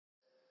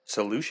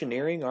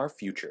Solutioneering Our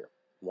Future.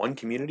 One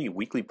Community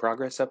Weekly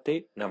Progress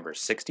Update, number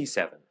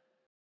 67.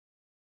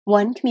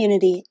 One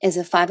Community is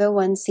a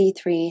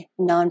 501c3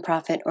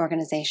 nonprofit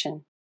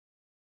organization.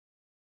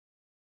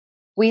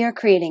 We are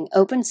creating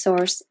open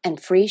source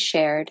and free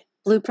shared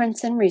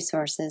blueprints and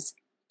resources,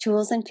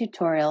 tools and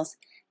tutorials,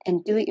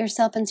 and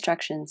do-it-yourself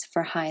instructions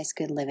for highest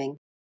good living.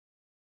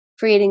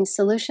 Creating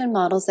solution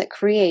models that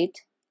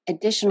create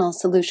additional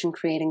solution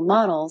creating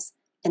models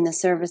in the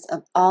service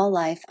of all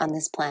life on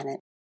this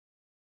planet.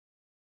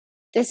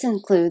 This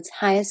includes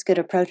highest good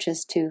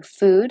approaches to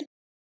food,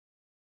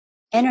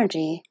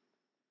 energy,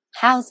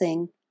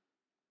 housing,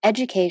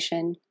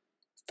 education,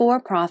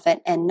 for-profit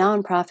and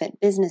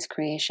nonprofit business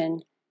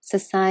creation,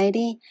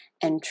 society,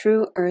 and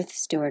true earth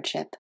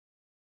stewardship.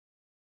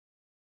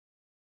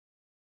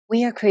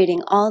 We are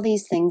creating all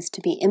these things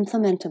to be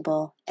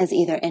implementable as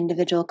either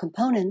individual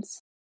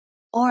components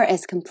or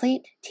as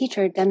complete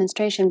teacher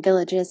demonstration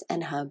villages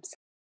and hubs.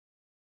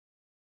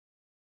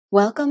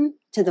 Welcome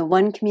to the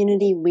One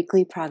Community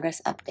Weekly Progress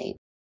Update.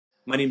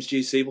 My name is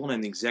Jay Sable, and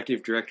I'm the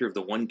Executive Director of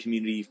the One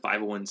Community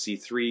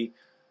 501c3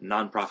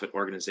 nonprofit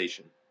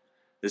organization.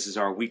 This is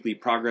our weekly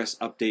progress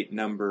update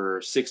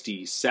number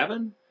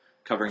 67,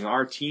 covering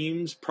our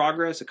team's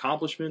progress,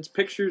 accomplishments,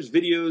 pictures,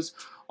 videos,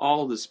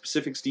 all the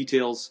specifics,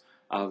 details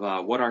of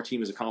what our team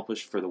has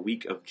accomplished for the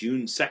week of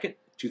June 2nd,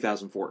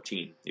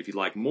 2014. If you'd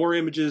like more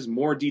images,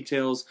 more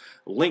details,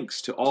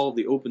 links to all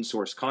the open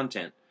source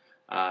content,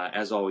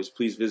 as always,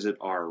 please visit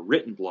our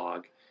written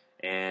blog.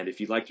 And if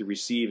you'd like to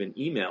receive an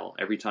email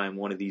every time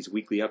one of these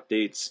weekly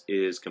updates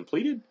is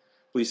completed,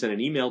 please send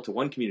an email to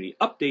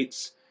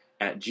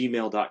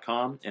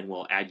onecommunityupdates@gmail.com and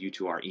we'll add you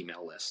to our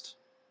email list.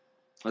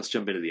 Let's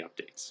jump into the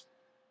updates.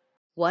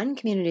 One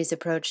Community's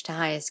approach to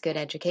highest good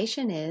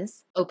education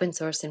is open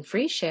source and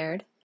free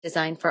shared,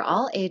 designed for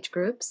all age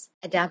groups,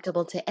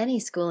 adaptable to any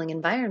schooling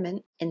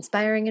environment,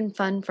 inspiring and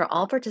fun for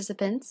all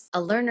participants,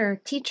 a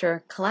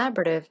learner-teacher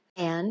collaborative,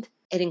 and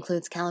it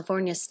includes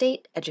California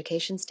state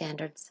education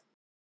standards.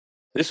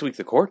 This week,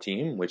 the core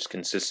team, which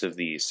consists of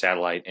the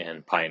Satellite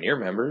and Pioneer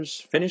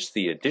members, finished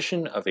the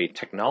addition of a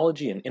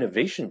Technology and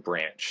Innovation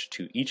branch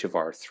to each of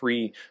our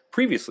 3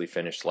 previously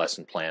finished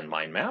lesson plan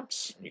mind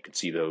maps. You can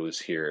see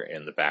those here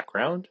in the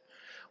background.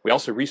 We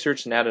also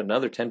researched and added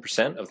another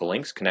 10% of the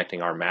links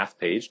connecting our math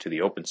page to the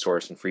open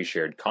source and free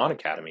shared Khan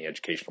Academy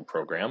educational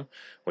program,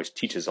 which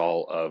teaches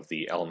all of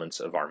the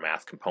elements of our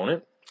math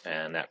component,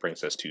 and that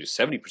brings us to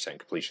 70%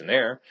 completion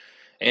there.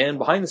 And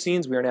behind the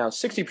scenes, we are now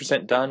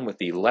 60% done with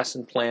the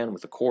lesson plan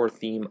with the core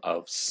theme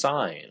of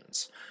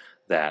signs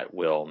that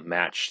will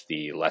match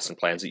the lesson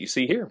plans that you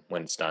see here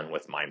when it's done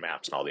with mind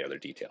maps and all the other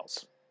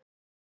details.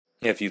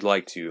 If you'd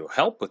like to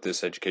help with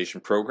this education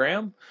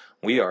program,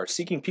 we are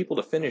seeking people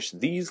to finish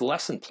these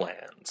lesson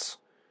plans.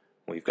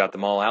 We've got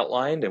them all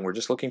outlined, and we're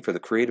just looking for the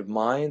creative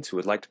minds who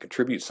would like to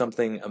contribute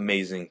something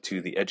amazing to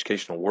the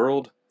educational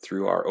world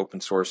through our open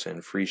source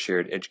and free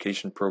shared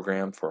education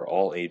program for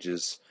all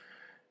ages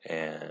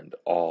and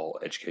all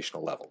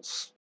educational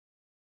levels.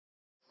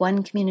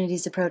 One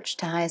Community's approach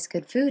to highest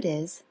good food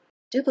is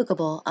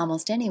duplicable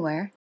almost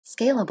anywhere,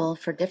 scalable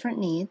for different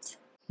needs,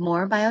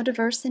 more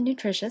biodiverse and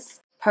nutritious,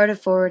 part of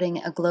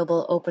forwarding a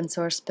global open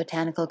source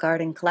botanical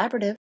garden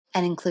collaborative,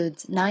 and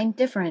includes 9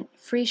 different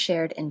free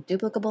shared and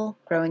duplicable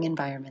growing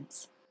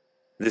environments.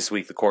 This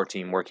week, the core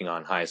team working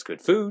on highest good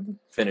food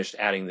finished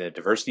adding the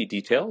diversity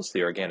details to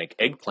the organic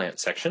eggplant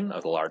section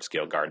of the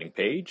large-scale gardening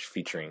page,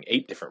 featuring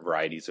 8 different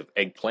varieties of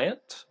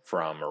eggplant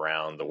from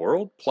around the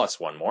world, plus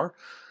 1 more.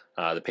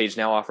 The page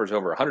now offers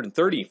over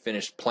 130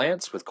 finished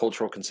plants with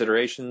cultural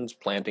considerations,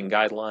 planting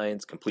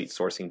guidelines, complete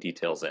sourcing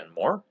details, and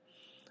more.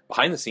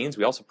 Behind the scenes,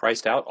 we also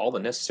priced out all the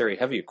necessary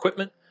heavy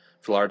equipment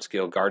for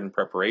large-scale garden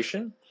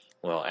preparation.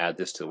 We'll add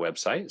this to the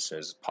website as soon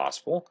as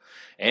possible.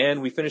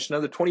 And we finished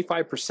another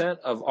 25%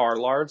 of our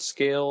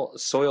large-scale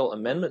soil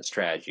amendment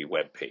strategy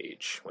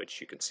webpage, which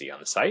you can see on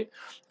the site,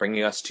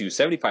 bringing us to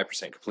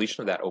 75%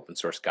 completion of that open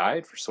source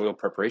guide for soil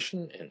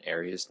preparation in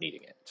areas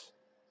needing it.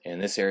 In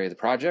this area of the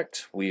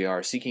project, we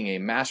are seeking a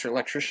master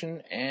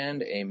electrician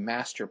and a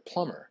master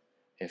plumber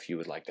if you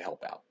would like to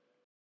help out.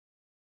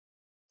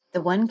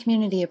 The One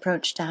Community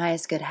approach to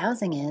highest good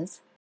housing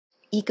is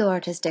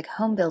eco-artistic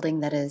home building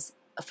that is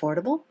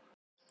affordable,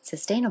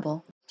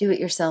 sustainable,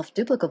 do-it-yourself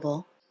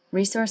duplicable,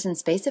 resource and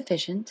space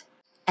efficient,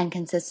 and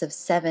consists of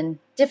 7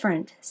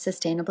 different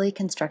sustainably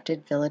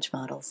constructed village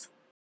models.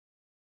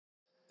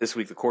 This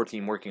week, the core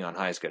team working on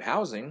highest good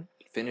housing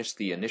finished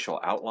the initial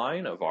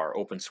outline of our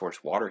open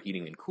source water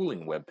heating and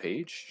cooling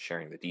webpage,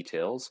 sharing the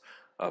details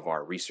of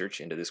our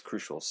research into this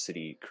crucial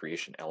city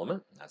creation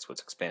element. That's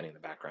what's expanding the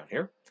background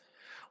here.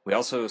 We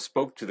also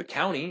spoke to the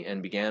county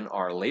and began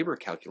our labor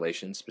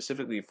calculations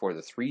specifically for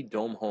the 3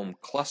 Dome Home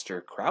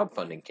Cluster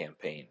crowdfunding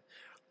campaign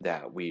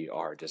that we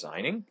are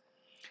designing.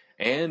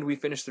 And we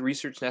finished the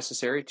research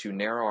necessary to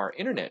narrow our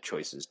internet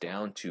choices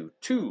down to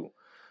 2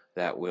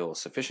 that will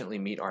sufficiently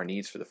meet our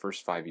needs for the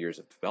first 5 years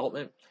of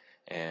development.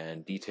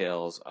 And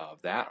details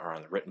of that are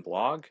on the written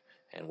blog,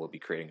 and we'll be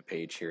creating a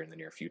page here in the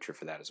near future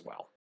for that as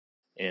well.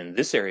 In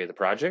this area of the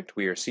project,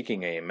 we are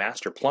seeking a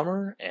master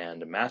plumber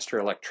and a master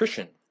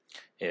electrician.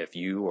 If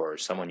you or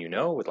someone you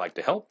know would like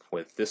to help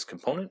with this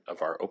component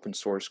of our open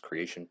source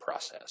creation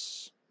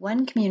process.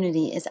 One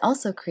community is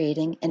also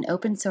creating an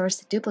open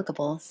source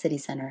duplicable city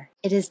center.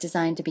 It is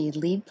designed to be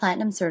LEED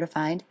Platinum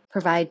certified,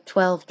 provide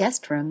 12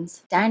 guest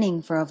rooms,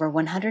 dining for over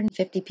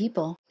 150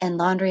 people, and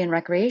laundry and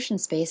recreation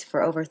space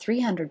for over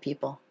 300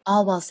 people,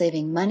 all while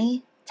saving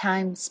money,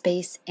 time,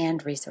 space,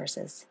 and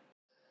resources.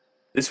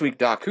 This week,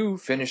 Daku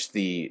finished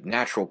the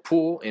natural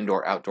pool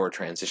indoor-outdoor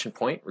transition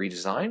point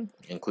redesign,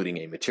 including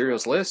a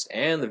materials list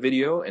and the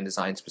video and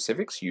design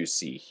specifics you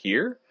see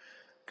here.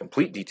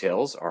 Complete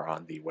details are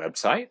on the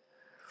website.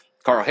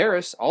 Carl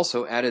Harris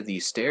also added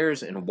the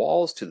stairs and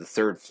walls to the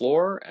third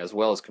floor, as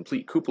well as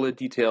complete cupola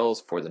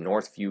details for the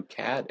North View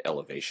CAD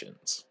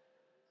elevations.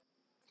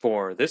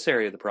 For this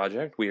area of the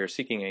project, we are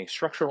seeking a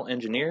structural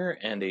engineer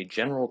and a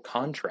general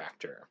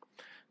contractor.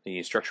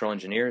 The structural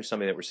engineer is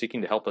somebody that we're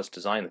seeking to help us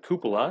design the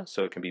cupola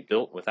so it can be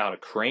built without a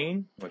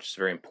crane, which is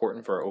very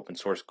important for our open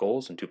source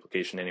goals and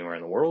duplication anywhere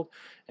in the world.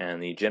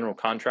 And the general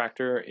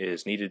contractor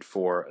is needed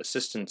for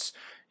assistance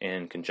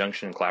in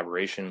conjunction and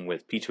collaboration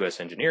with P2S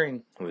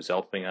Engineering, who is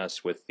helping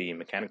us with the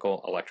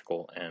mechanical,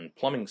 electrical, and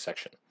plumbing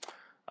section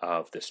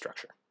of this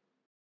structure.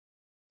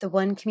 The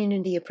one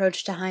community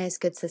approach to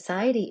highest good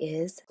society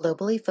is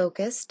globally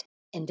focused,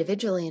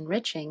 individually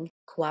enriching,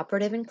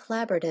 cooperative and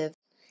collaborative,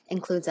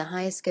 includes a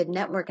highest good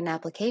network and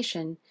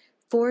application,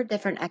 4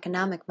 different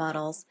economic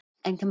models,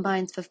 and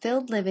combines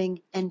fulfilled living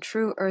and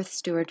true earth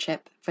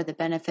stewardship for the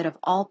benefit of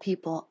all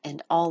people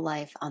and all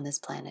life on this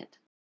planet.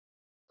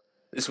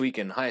 This week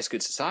in Highest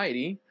Good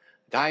Society,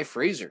 Guy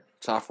Fraser,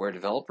 software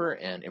developer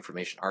and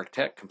information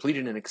architect,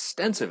 completed an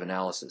extensive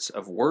analysis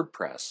of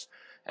WordPress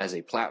as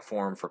a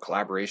platform for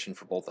collaboration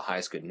for both the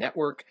Highest Good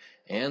network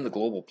and the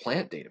global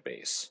plant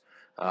database.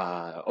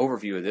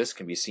 Overview of this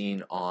can be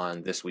seen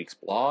on this week's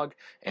blog,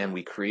 and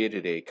we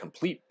created a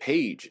complete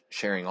page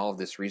sharing all of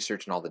this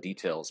research and all the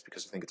details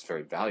because I think it's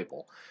very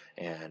valuable,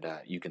 and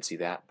you can see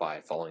that by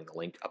following the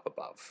link up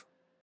above.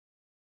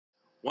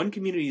 One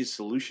community is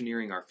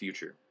solutioneering our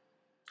future,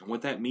 and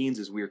what that means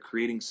is we are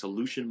creating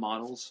solution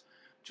models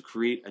to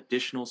create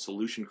additional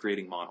solution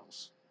creating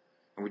models.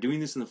 And we're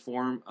doing this in the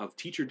form of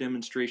teacher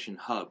demonstration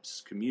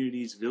hubs,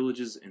 communities,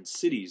 villages, and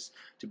cities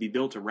to be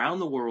built around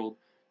the world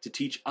to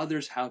teach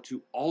others how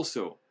to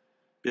also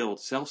build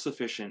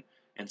self-sufficient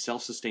and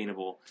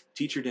self-sustainable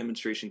teacher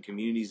demonstration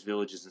communities,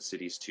 villages, and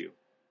cities too.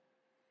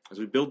 As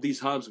we build these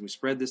hubs and we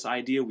spread this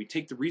idea, we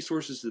take the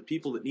resources to the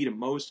people that need them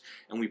most,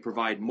 and we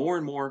provide more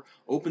and more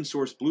open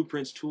source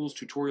blueprints, tools,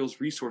 tutorials,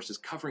 resources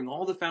covering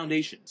all the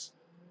foundations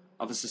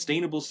of a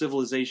sustainable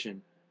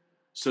civilization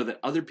so that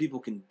other people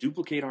can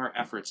duplicate our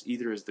efforts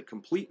either as the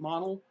complete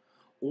model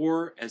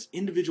or as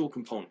individual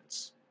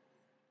components.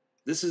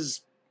 This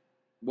is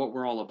what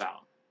we're all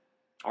about.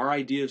 Our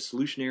idea of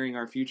solutioneering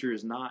our future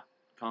is not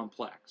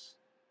complex.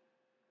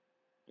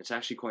 It's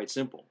actually quite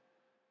simple.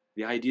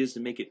 The idea is to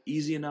make it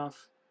easy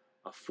enough,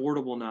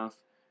 affordable enough,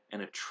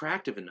 and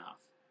attractive enough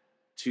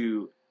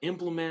to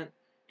implement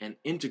and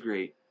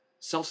integrate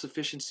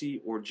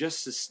self-sufficiency or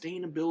just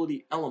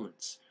sustainability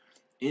elements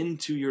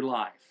into your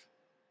life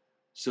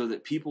so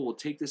that people will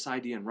take this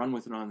idea and run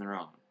with it on their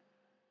own.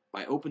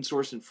 By open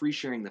source and free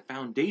sharing the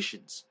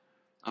foundations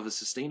of a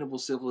sustainable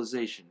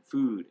civilization,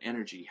 food,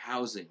 energy,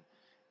 housing,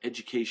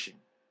 education,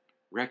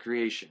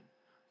 recreation,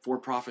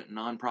 for-profit and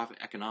non-profit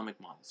economic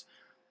models.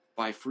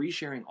 By free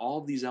sharing all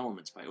of these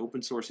elements, by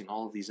open sourcing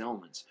all of these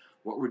elements,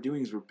 what we're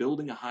doing is we're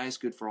building a highest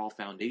good for all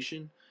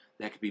foundation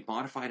that can be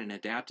modified and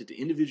adapted to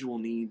individual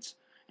needs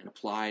and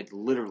applied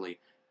literally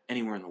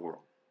anywhere in the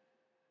world.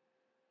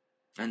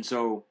 And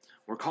so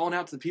we're calling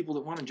out to the people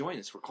that want to join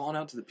us. We're calling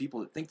out to the people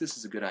that think this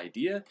is a good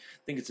idea,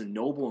 think it's a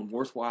noble and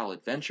worthwhile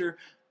adventure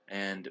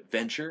and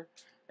venture,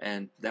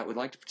 and that would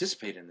like to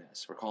participate in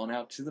this. We're calling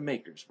out to the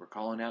makers. We're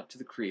calling out to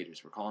the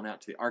creators. We're calling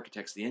out to the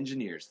architects, the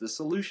engineers, the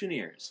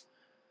solutioneers.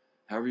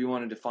 However you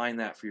want to define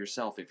that for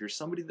yourself. If you're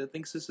somebody that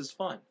thinks this is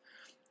fun,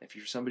 if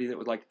you're somebody that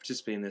would like to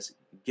participate in this,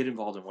 get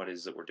involved in what it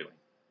is that we're doing.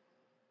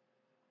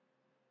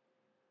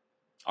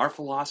 Our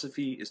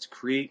philosophy is to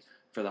create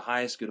for the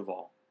highest good of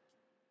all,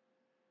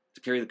 to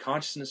carry the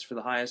consciousness for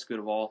the highest good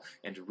of all,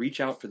 and to reach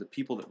out for the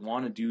people that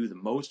want to do the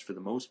most for the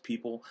most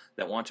people,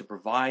 that want to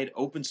provide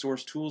open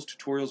source tools,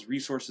 tutorials,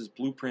 resources,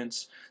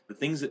 blueprints, the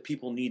things that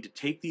people need to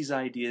take these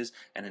ideas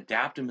and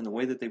adapt them in the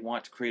way that they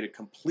want to create a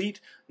complete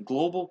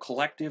global,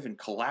 collective, and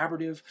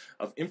collaborative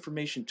of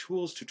information,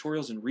 tools,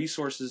 tutorials, and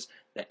resources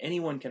that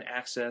anyone can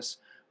access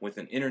with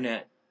an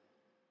internet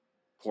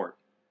port.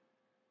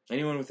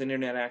 Anyone with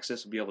internet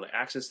access will be able to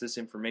access this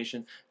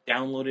information,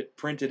 download it,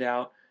 print it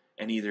out,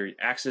 and either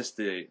access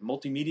the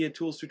multimedia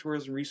tools,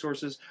 tutorials, and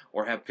resources,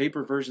 or have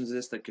paper versions of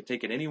this that could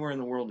take it anywhere in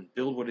the world and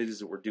build what it is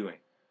that we're doing.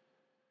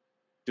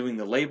 Doing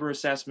the labor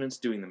assessments,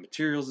 doing the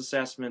materials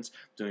assessments,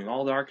 doing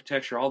all the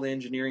architecture, all the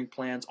engineering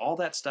plans, all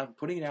that stuff,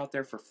 putting it out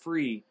there for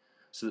free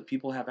so that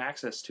people have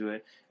access to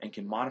it and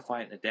can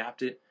modify it and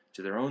adapt it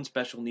to their own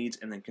special needs,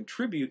 and then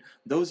contribute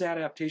those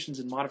adaptations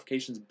and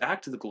modifications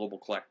back to the global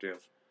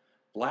collective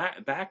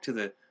back to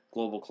the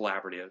global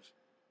collaborative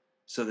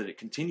so that it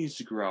continues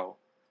to grow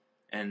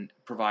and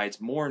provides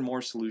more and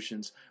more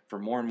solutions for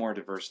more and more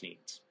diverse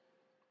needs.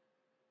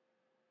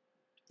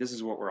 This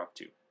is what we're up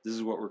to. This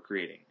is what we're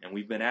creating. And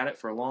we've been at it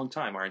for a long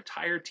time. Our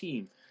entire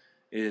team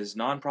is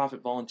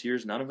nonprofit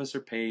volunteers. None of us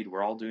are paid.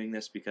 We're all doing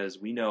this because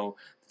we know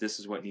that this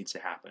is what needs to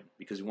happen.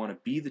 Because we want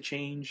to be the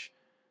change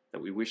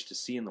that we wish to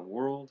see in the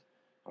world.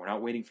 And we're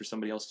not waiting for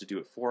somebody else to do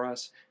it for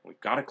us. And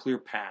we've got a clear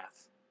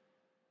path.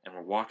 And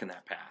we're walking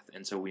that path.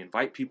 And so we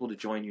invite people to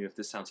join you if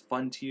this sounds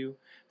fun to you.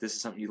 If this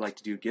is something you'd like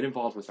to do, get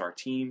involved with our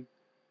team.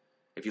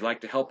 If you'd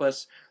like to help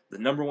us, the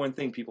number one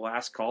thing people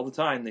ask all the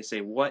time, they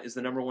say, what is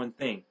the number one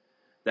thing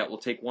that will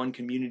take one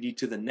community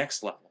to the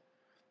next level,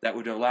 that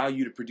would allow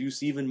you to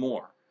produce even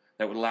more,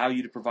 that would allow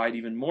you to provide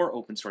even more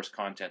open source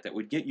content, that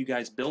would get you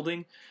guys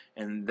building,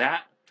 and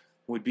that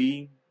would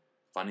be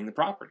funding the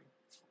property,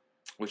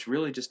 which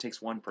really just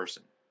takes one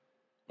person.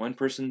 One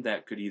person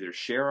that could either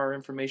share our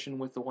information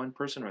with the one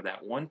person, or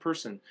that one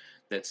person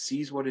that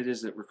sees what it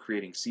is that we're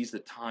creating, sees the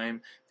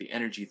time, the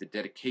energy, the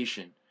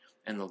dedication,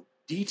 and the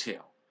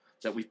detail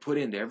that we've put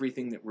into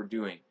everything that we're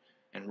doing,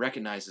 and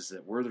recognizes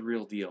that we're the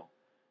real deal.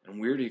 And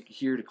we're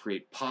here to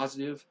create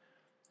positive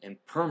and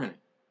permanent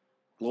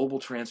global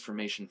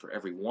transformation for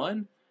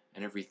everyone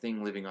and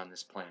everything living on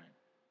this planet.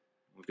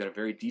 We've got a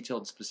very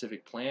detailed,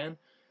 specific plan,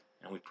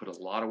 and we put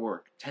a lot of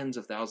work, tens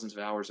of thousands of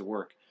hours of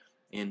work,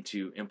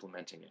 into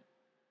implementing it.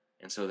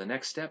 And so the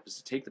next step is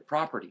to take the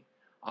property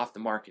off the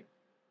market,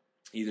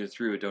 either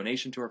through a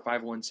donation to our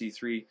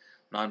 501c3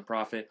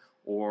 nonprofit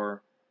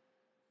or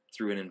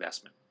through an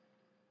investment.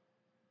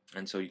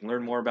 And so you can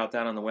learn more about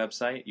that on the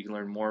website. You can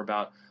learn more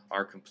about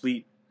our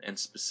complete and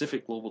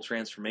specific global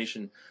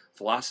transformation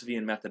philosophy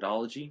and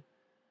methodology.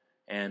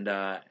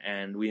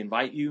 And we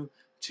invite you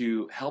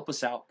to help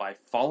us out by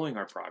following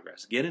our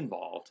progress. Get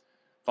involved,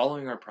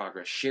 following our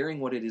progress,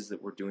 sharing what it is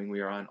that we're doing. We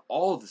are on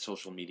all of the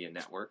social media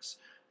networks.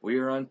 We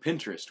are on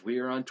Pinterest. We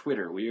are on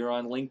Twitter. We are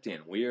on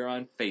LinkedIn. We are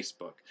on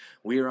Facebook.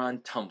 We are on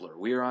Tumblr.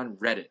 We are on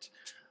Reddit.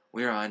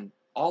 We are on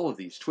all of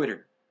these,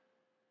 Twitter,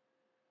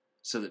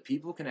 so that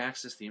people can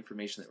access the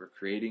information that we're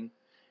creating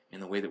in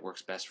the way that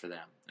works best for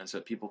them, and so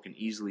that people can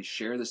easily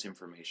share this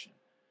information.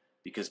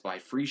 Because by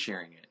free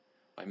sharing it,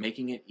 by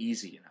making it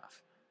easy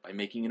enough, by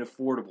making it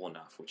affordable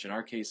enough, which in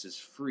our case is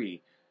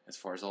free as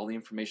far as all the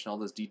information, all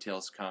those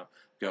details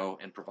go,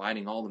 and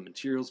providing all the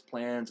materials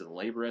plans and the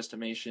labor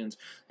estimations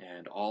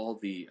and all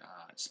the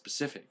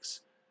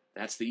specifics,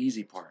 that's the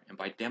easy part. And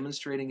by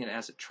demonstrating it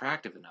as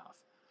attractive enough,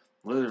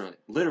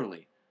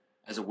 literally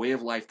as a way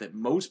of life that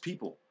most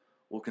people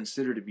will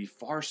consider to be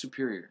far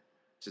superior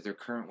to their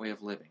current way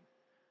of living,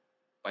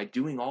 by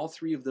doing all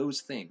three of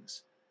those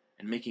things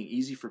and making it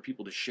easy for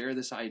people to share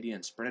this idea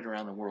and spread it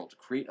around the world, to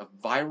create a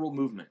viral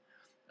movement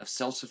of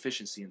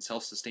self-sufficiency and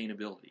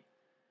self-sustainability,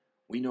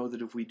 we know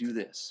that if we do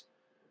this,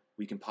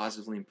 we can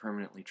positively and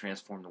permanently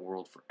transform the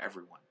world for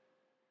everyone,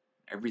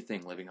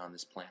 everything living on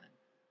this planet.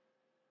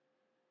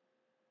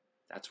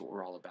 That's what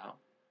we're all about.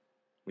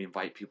 We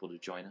invite people to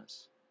join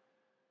us.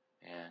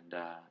 And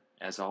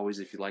as always,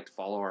 if you'd like to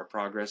follow our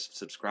progress,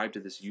 subscribe to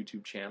this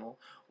YouTube channel,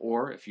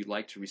 or if you'd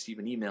like to receive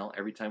an email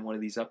every time one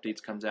of these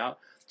updates comes out,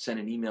 send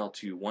an email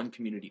to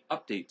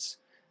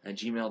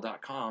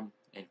onecommunityupdates@gmail.com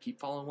and keep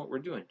following what we're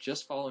doing.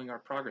 Just following our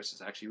progress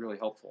is actually really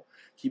helpful,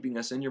 keeping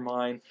us in your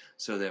mind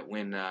so that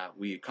when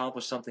we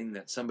accomplish something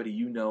that somebody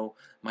you know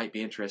might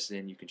be interested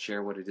in, you can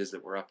share what it is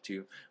that we're up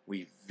to.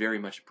 We very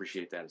much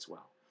appreciate that as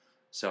well.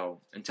 So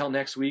until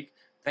next week,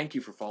 thank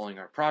you for following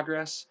our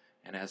progress,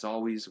 and as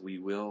always, we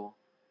will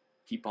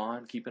keep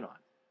on keeping on.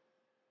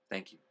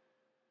 Thank you.